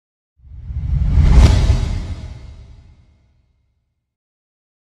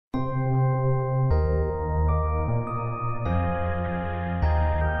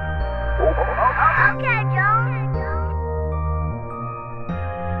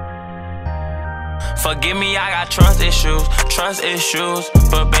Forgive me, I got trust issues.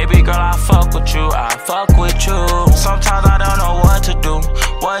 But baby girl, I fuck with you, I fuck with you. Sometimes I don't know what to do.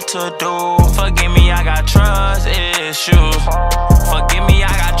 Forgive me, I got trust issues. Forgive me,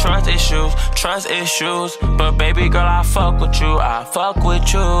 I got trust issues. But baby girl, I fuck with you, I fuck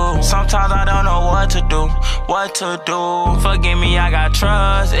with you. Sometimes I don't know what to do. Forgive me, I got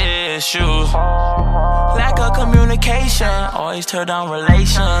trust issues. Lack of communication, always turn down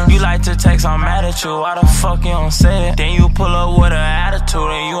relations. You like to text, I'm mad at you, why the fuck you don't say it? Then you pull up with an attitude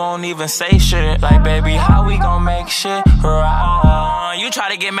and you don't even say shit. Like baby, how we gon' make shit right? You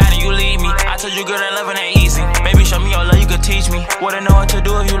try to get mad and you leave me. I told you girl that loving ain't easy. Baby, show me your love, you could teach me. Wouldn't know what to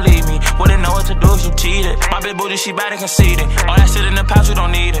do if you leave me. Wouldn't know what to do if you cheated. My big booty, she bad and conceited. All that shit in the past, we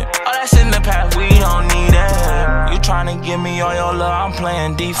don't need it. All that shit in the past, we don't need it. You tryna give me all your love, I'm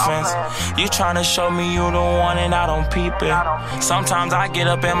playing defense. You tryna show me you the one and I don't peep it. Sometimes I get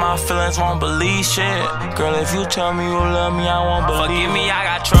up in my feelings, won't believe shit. Girl, if you tell me you love me, I won't believe. Forgive me, I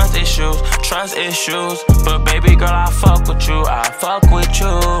got trust issues. But baby girl, I fuck with you, I fuck with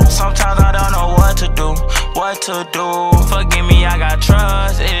you. Sometimes I don't know what to do. Forgive me, I got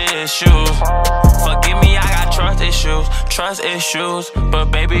trust issues. Forgive me, I got trust issues. But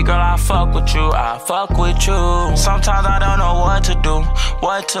baby girl, I fuck with you, I fuck with you. Sometimes I don't know what to do.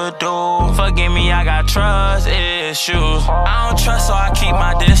 Forgive me, I got trust issues. I don't trust, so I keep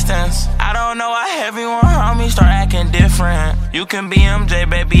my distance. I don't know why everyone around me start acting different. You can be MJ,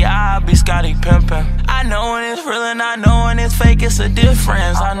 baby, I'll be Scotty pimpin'. I know when it's real and I know when it's fake, it's a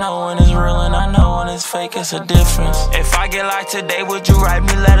difference. I know when it's real and I know when it's fake, it's a difference. If I get locked today, would you write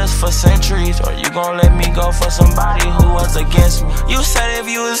me letters for centuries? Or you gon' let me go for somebody who was against me? You said if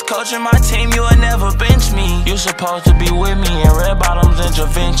you was coaching my team, you would never bench me. You supposed to be with me in red bottoms and Da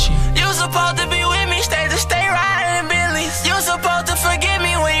Vinci. You supposed to be with me, stay riding in Bentleys. You supposed to forgive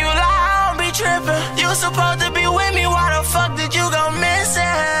me when you lie, I don't be trippin'. You supposed to be with me, why the fuck did you go missing?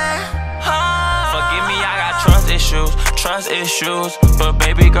 Forgive me, I got trust issues. But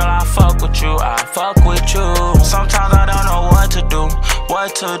baby girl, I fuck with you, I fuck with you. Sometimes I don't know what to do.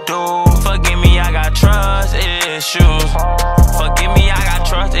 Forgive me, I got trust issues. Forgive me, I got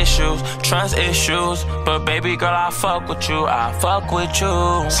trust issues. But baby girl, I fuck with you, I fuck with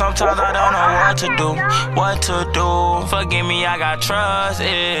you. Sometimes I don't know what to do. Forgive me, I got trust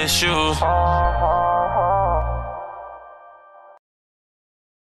issues.